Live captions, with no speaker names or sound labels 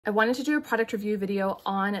I wanted to do a product review video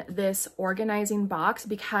on this organizing box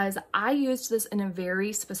because I used this in a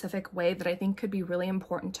very specific way that I think could be really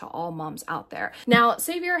important to all moms out there. Now,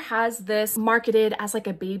 Savor has this marketed as like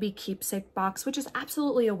a baby keepsake box, which is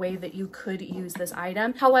absolutely a way that you could use this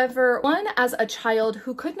item. However, one, as a child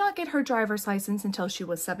who could not get her driver's license until she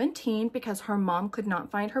was 17 because her mom could not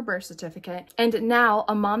find her birth certificate, and now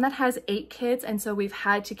a mom that has 8 kids, and so we've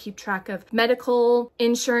had to keep track of medical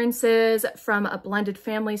insurances from a blended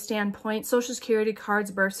family standpoint, social security cards,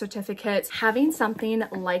 birth certificates. Having something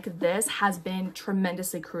like this has been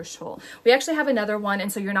tremendously crucial. We actually have another one, and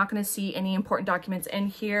so you're not going to see any important documents in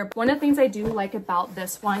here. One of the things I do like about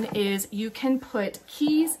this one is you can put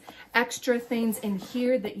keys, extra things in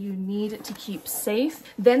here that you need to keep safe.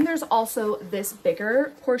 Then there's also this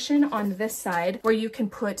bigger portion on this side where you can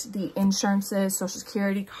put the insurances, social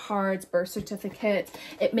security cards, birth certificates.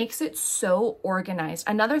 It makes it so organized.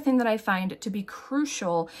 Another thing that I find to be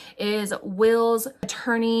crucial is wills,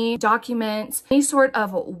 attorney documents, any sort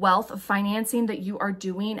of wealth financing that you are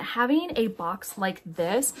doing, having a box like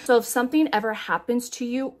this. So if something ever happens to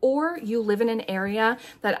you, or you live in an area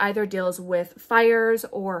that either deals with fires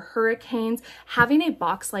or hurricanes, having a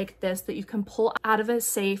box like this that you can pull out of a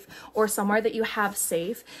safe or somewhere that you have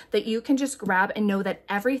safe that you can just grab and know that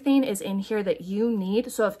everything is in here that you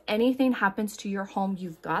need. So if anything happens to your home,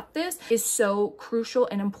 you've got this, is so crucial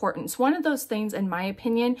and important. It's one of those things, in my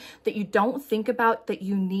opinion, that you don't think about that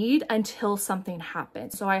you need until something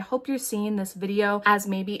happens. So I hope you're seeing this video as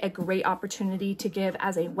maybe a great opportunity to give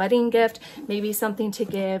as a wedding gift, maybe something to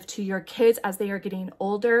give to your kids as they are getting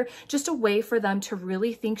older, just a way for them to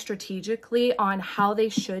really think strategically on how they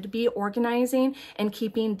should be organizing and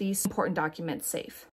keeping these important documents safe.